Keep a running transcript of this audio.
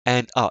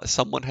And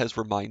someone has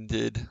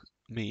reminded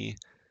me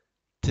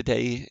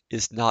today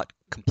is not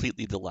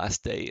completely the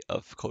last day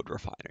of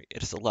CodeRefinery.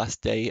 It is the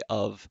last day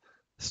of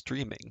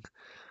streaming,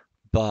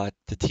 but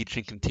the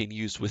teaching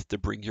continues with the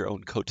bring your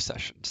own code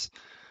sessions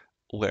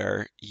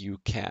where you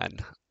can,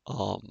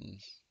 um,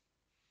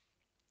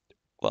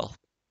 well,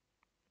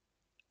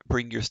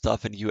 bring your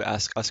stuff and you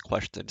ask us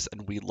questions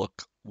and we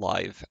look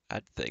live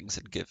at things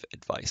and give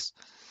advice.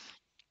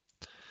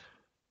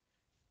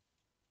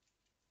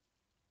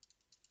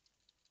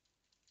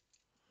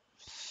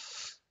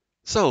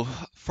 So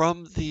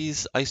from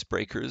these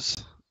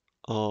icebreakers,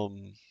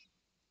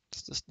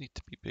 does this need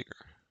to be bigger?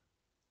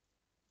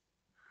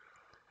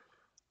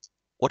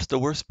 What's the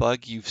worst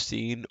bug you've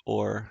seen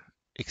or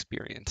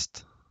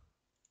experienced?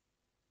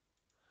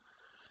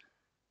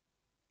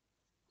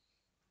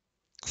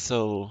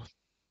 So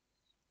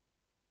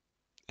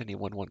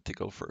anyone want to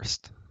go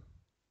first?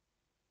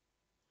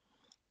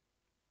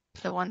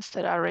 The ones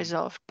that are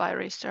resolved by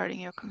restarting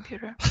your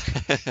computer.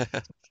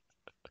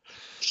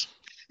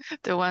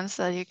 The ones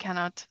that you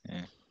cannot,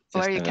 Yeah,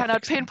 where just you never cannot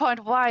fix them.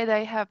 pinpoint why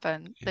they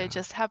happen. They Yeah.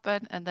 just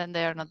happen and then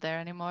they are not there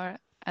anymore.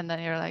 And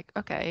then you're like,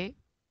 okay,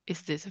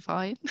 is this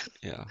fine?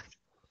 Yeah.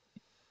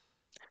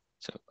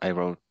 So I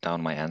wrote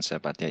down my answer,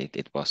 but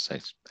it was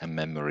a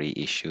memory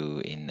issue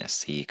in a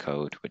C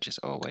code, which is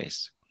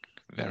always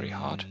very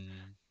hard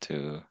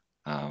to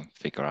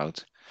figure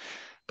out.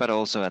 But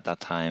also at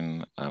that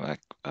time, and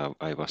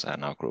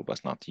our group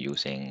was not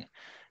using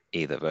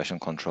either version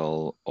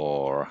control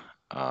or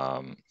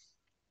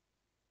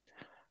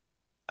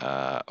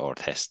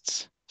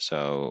tests.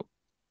 So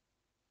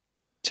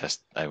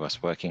just I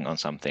was working on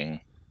something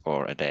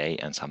for a day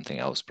and something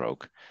else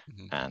broke,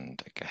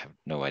 and I have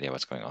no idea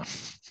what's going on.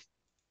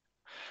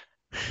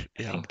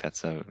 I think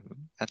that's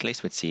at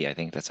least with C, I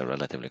think that's a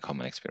relatively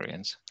common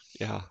experience.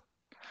 Yeah.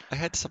 I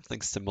had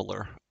something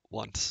similar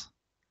once,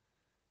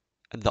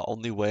 and the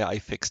only way I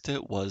fixed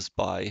it was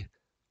by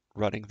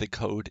running the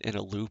code in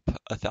a loop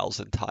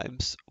 1,000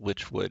 times,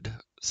 which would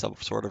some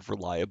sort of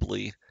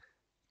reliably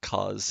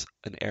cause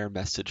an error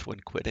message when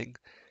quitting,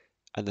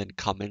 and then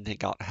commenting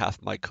out half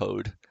my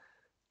code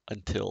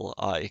until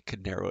I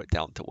could narrow it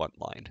down to one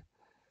line.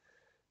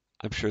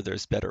 I'm sure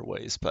there's better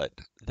ways, but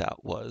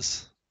that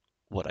was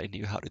what I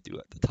knew how to do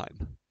at the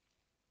time.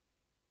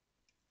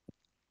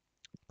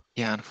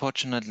 Yeah,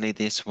 unfortunately,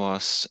 this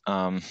was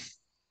a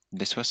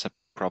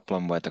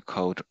problem where the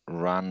code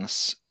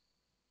runs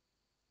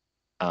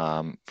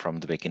from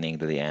the beginning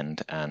to the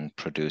end and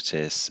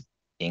produces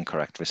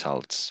incorrect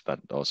results, but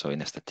also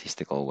in a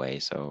statistical way.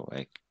 So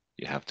like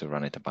you have to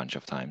run it a bunch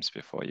of times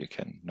before you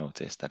can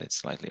notice that it's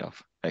slightly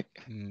off. Like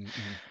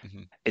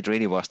it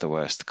really was the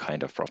worst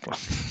kind of problem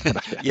that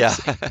I've ever Yeah.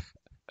 seen.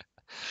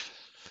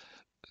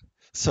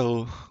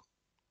 So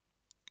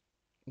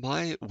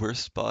my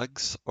worst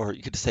bugs, or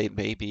you could say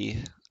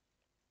maybe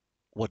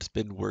what's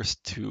been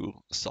worst to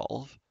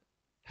solve,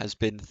 has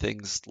been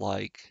things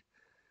like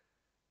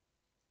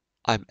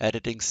I'm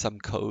editing some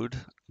code,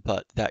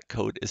 but that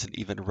code isn't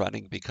even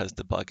running because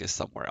the bug is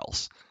somewhere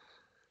else.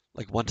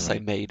 Like once I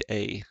Right. made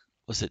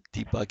was it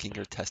debugging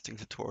or testing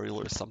tutorial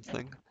or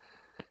something?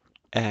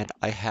 And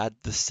I had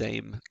the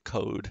same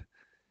code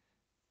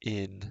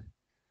in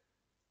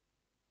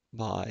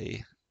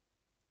the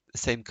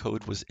same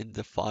code was in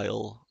the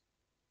file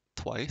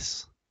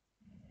twice.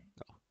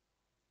 No.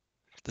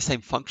 The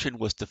same function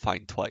was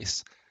defined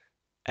twice,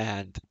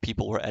 and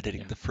people were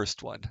editing the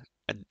first one,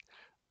 and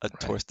of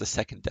course the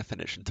second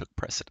definition took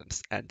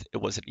precedence, and it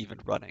wasn't even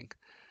running.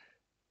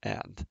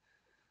 And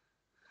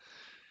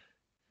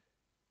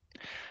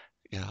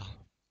yeah.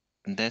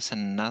 There's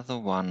another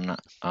one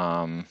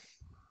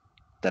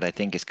that I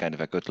think is kind of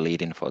a good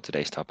lead-in for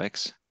today's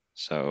topics.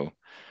 So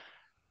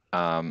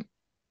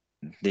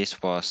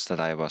this was that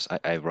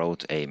I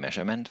wrote a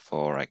measurement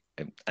for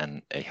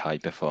a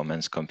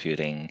high-performance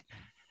computing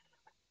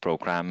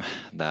program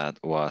that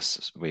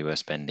we were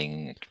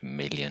spending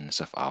millions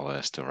of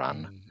hours to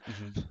run,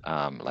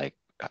 like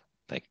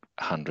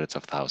hundreds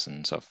of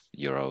thousands of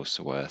euros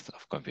worth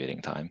of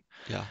computing time.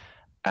 Yeah.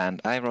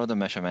 And I wrote a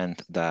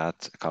measurement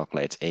that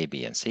calculates A,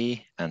 B, and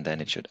C, and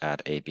then it should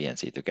add A, B, and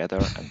C together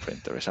and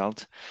print the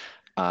result.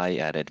 I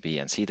added B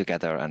and C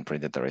together and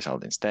printed the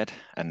result instead,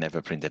 and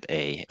never printed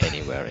A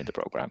anywhere in the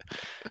program.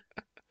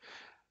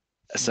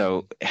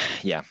 So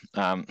yeah,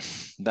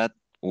 that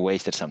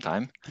wasted some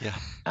time. Yeah.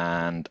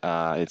 And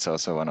it's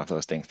also one of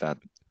those things that,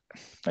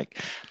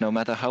 like, no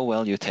matter how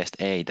well you test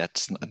A,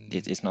 it's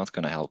not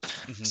going to help.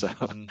 So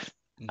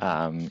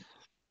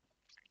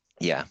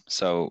yeah,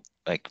 so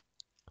like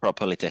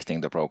properly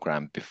testing the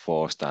program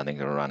before starting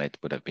to run it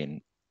would have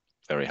been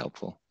very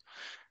helpful.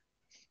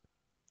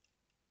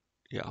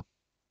 Yeah.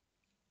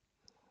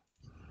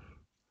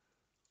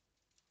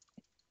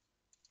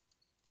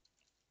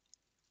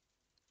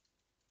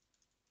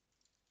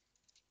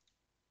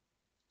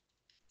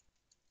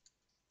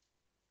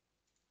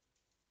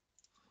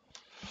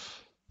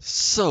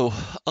 So,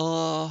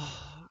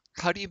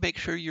 how do you make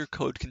sure your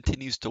code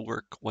continues to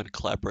work when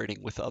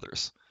collaborating with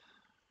others?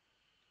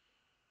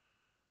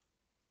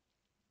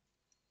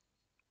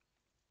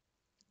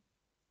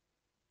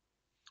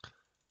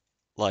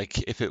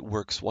 Like, if it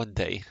works one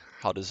day,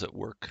 how does it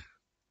work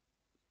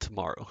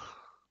tomorrow?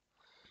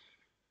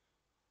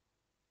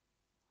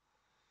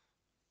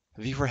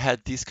 Have you ever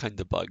had these kind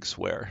of bugs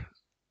where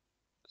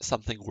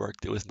something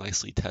worked, it was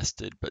nicely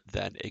tested, but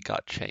then it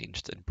got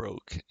changed and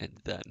broke, and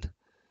then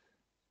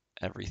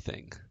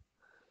everything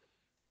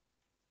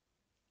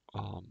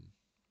well,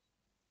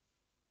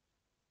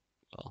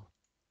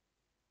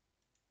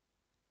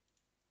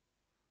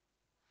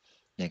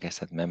 I guess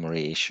that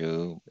memory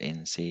issue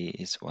in C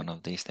is one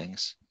of these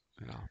things.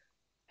 yeah,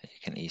 You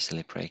can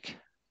easily break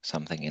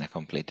something in a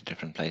completely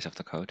different place of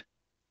the code.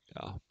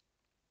 yeah,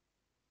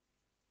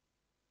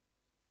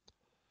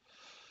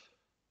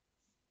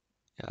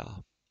 yeah.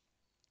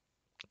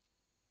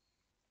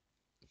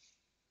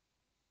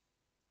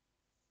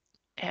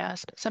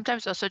 Yes,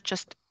 sometimes also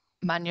just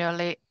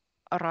manually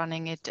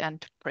running it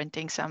and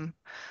printing some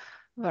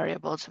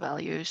variables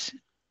values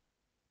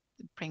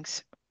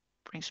brings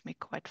me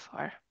quite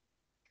far.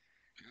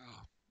 Yeah.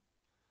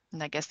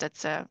 And I guess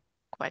that's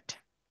quite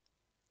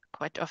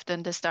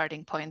often the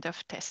starting point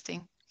of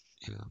testing.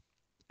 Yeah.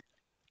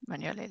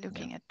 Manually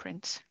looking at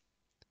prints.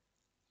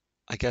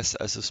 I guess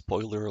as a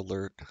spoiler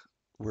alert,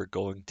 we're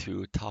going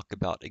to talk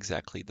about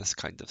exactly this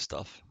kind of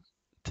stuff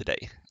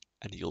today,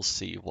 and you'll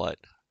see what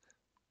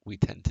we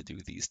tend to do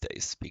these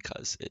days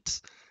because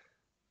it's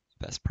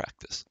best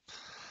practice.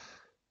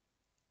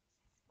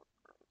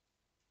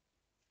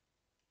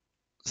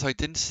 So I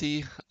didn't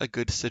see a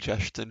good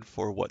suggestion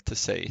for what to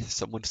say.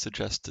 Someone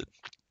suggested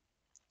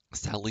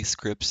Sally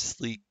scripts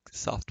sleek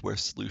software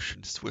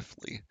solutions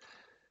swiftly,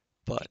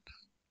 but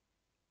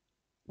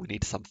we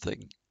need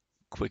something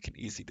quick and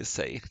easy to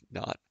say,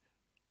 not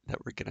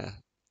that we're gonna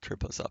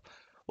trip us up.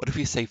 What if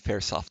we say fair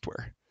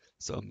software?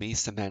 So me,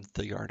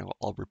 Samantha, Yarno,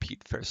 I'll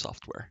repeat fair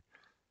software.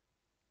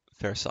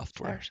 Fair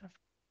software.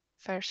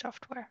 Fair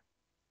software.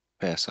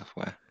 Fair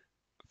software.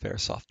 Fair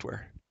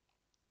software.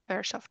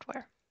 Fair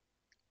software.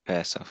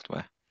 Fair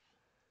software.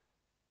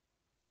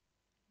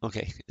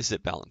 Okay, is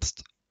it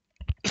balanced?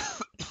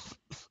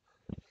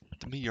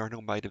 To me,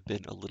 Yarno might have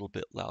been a little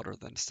bit louder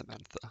than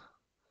Samantha.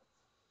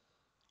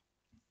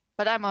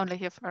 But I'm only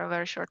here for a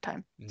very short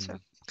time, so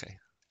Okay.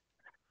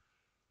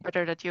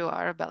 better that you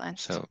are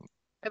balanced. So,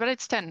 but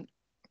it's 10.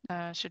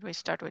 Should we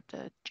start with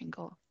the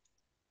jingle?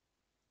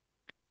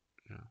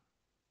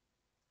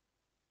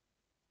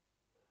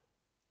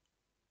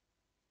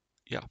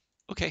 Yeah.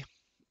 Okay,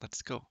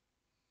 let's go.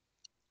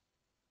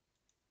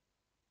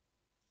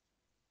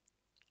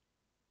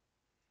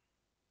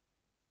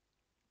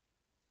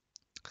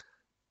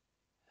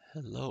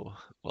 Hello,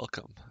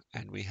 welcome.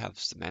 And we have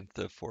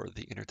Samantha for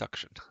the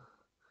introduction.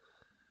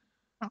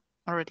 Oh,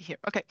 already here.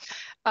 Okay.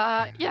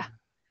 Yeah.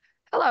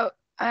 Hello,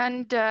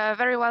 and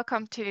very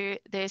welcome to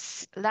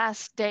this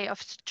last day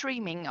of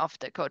streaming of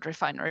the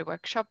CodeRefinery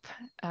workshop.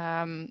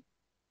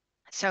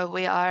 So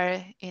we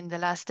are in the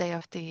last day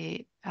of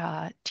the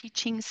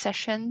teaching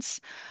sessions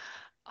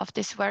of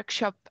this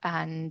workshop,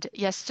 and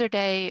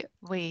yesterday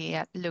we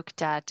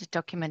looked at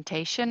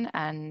documentation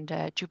and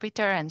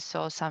Jupyter and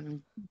saw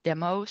some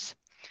demos.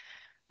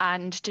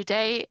 And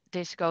today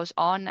this goes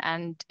on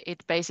and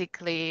it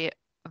basically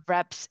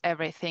wraps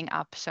everything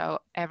up. So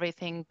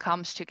everything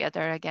comes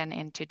together again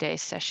in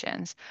today's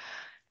sessions.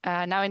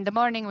 Now in the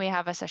morning, we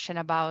have a session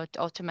about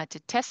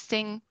automated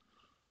testing.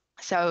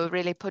 So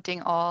really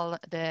putting all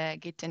the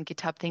Git and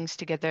GitHub things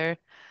together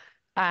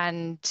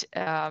and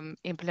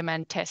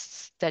implement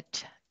tests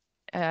that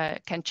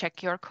can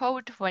check your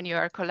code when you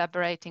are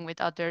collaborating with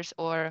others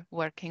or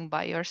working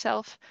by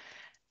yourself.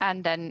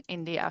 And then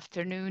in the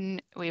afternoon,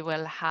 we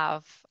will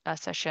have a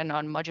session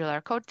on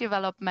modular code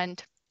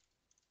development,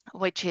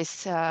 which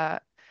is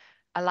a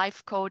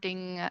live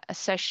coding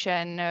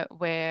session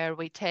where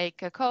we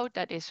take a code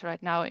that is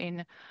right now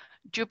in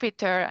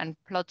Jupyter and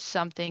plot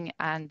something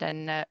and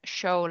then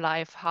show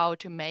live how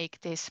to make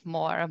this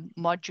more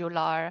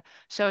modular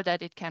so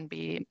that it can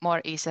be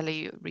more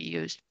easily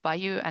reused by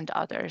you and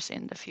others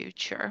in the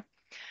future.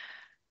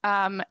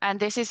 And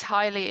this is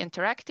highly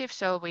interactive,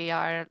 so we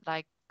are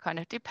like kind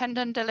of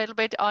dependent a little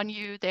bit on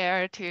you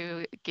there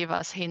to give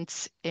us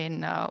hints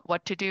in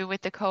what to do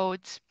with the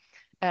codes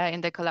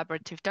in the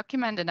collaborative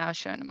document, and I'll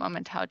show in a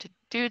moment how to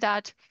do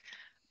that.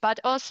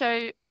 But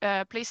also,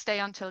 please stay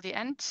until the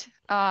end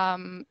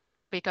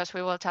because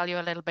we will tell you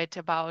a little bit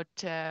about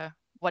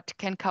what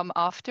can come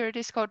after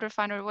this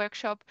CodeRefinery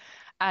workshop,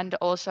 and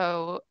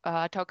also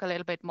talk a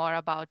little bit more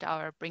about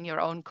our Bring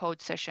Your Own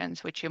Code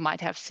sessions, which you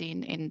might have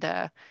seen in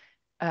the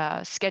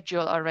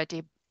schedule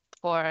already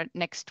for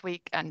next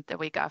week and the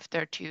week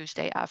after,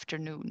 Tuesday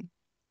afternoon.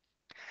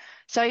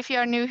 So if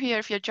you're new here,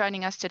 if you're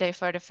joining us today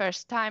for the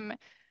first time,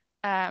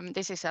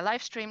 this is a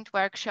live streamed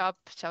workshop,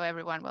 so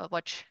everyone will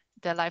watch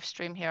the live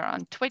stream here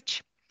on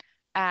Twitch.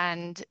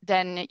 And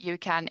then you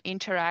can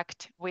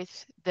interact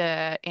with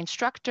the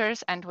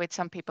instructors and with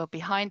some people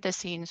behind the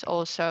scenes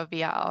also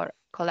via our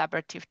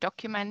collaborative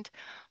document.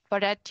 For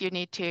that, you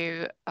need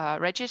to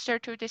register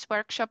to this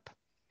workshop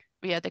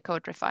via the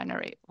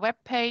CodeRefinery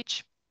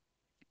webpage.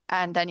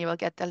 And then you will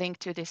get the link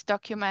to this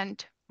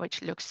document,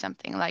 which looks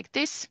something like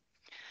this.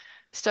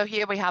 So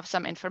here we have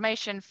some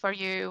information for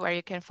you where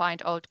you can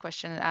find old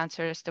question and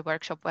answers, the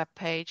workshop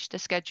webpage, the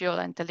schedule,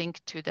 and the link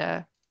to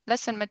the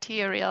lesson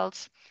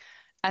materials.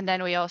 And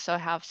then we also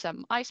have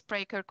some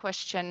icebreaker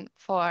question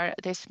for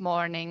this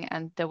morning,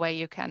 and the way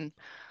you can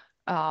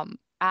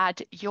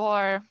add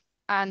your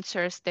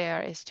answers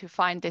there is to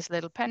find this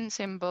little pen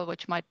symbol,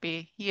 which might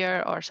be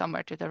here or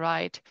somewhere to the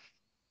right,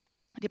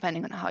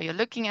 depending on how you're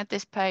looking at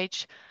this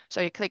page.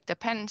 So you click the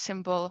pen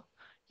symbol,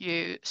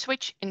 you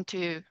switch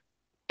into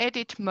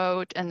edit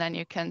mode, and then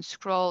you can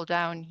scroll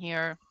down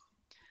here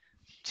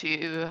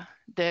to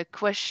the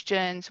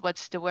questions.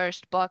 What's the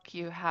worst bug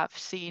you have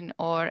seen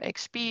or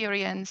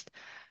experienced?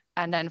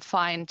 And then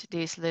find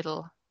these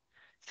little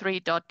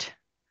 3-dot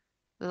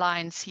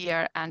lines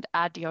here and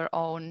add your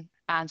own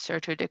answer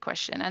to the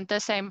question. And the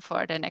same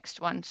for the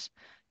next ones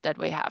that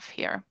we have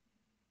here.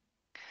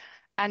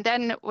 And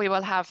then we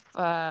will have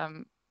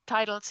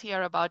titles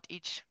here about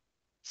each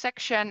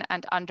section,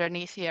 and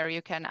underneath here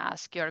you can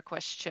ask your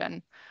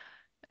question.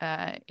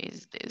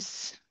 Is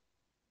this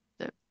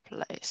the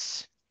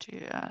place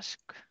to ask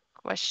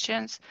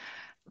questions?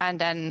 And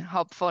then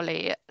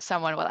hopefully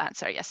someone will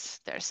answer.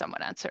 Yes, there's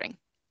someone answering.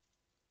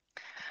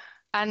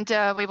 And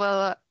we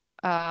will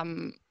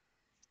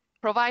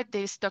provide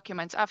these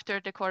documents after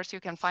the course. You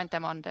can find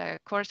them on the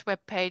course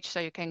webpage, so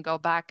you can go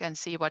back and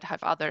see what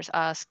have others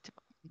asked,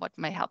 what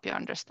may help your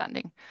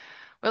understanding.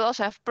 We'll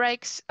also have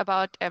breaks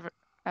about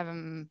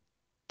 10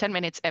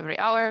 minutes every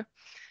hour.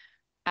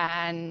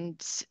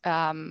 And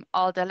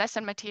all the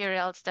lesson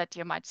materials that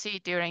you might see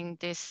during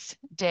this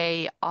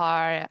day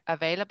are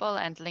available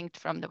and linked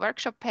from the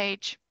workshop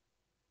page.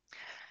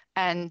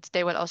 And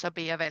they will also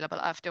be available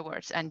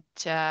afterwards. And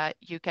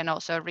you can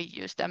also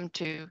reuse them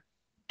to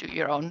do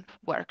your own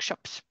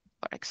workshops,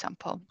 for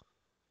example.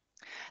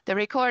 The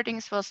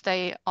recordings will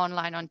stay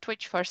online on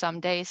Twitch for some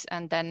days,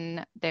 and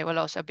then they will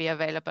also be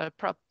available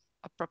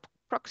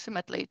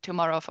approximately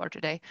tomorrow for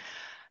today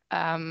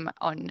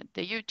on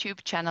the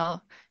YouTube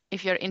channel.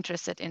 If you're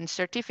interested in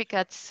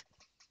certificates,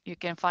 you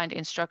can find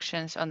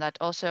instructions on that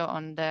also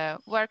on the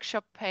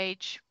workshop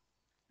page.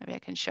 Maybe I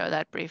can show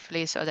that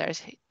briefly. So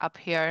there's up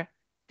here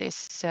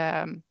this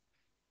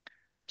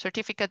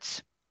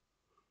certificates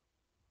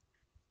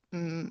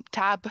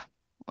tab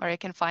where you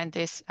can find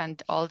this,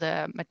 and all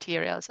the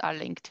materials are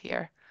linked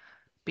here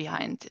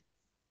behind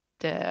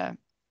the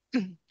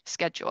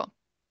schedule.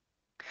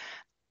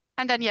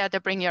 And then, yeah, the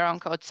bring your own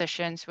code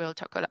sessions, we'll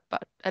talk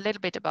a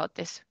little bit about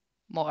this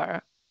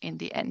more in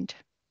the end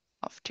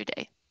of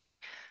today.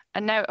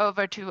 And now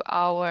over to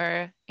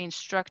our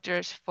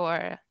instructors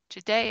for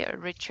today,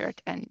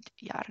 Richard and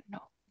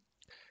Jarno.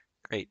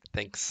 Great,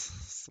 thanks,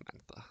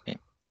 Samantha. Okay.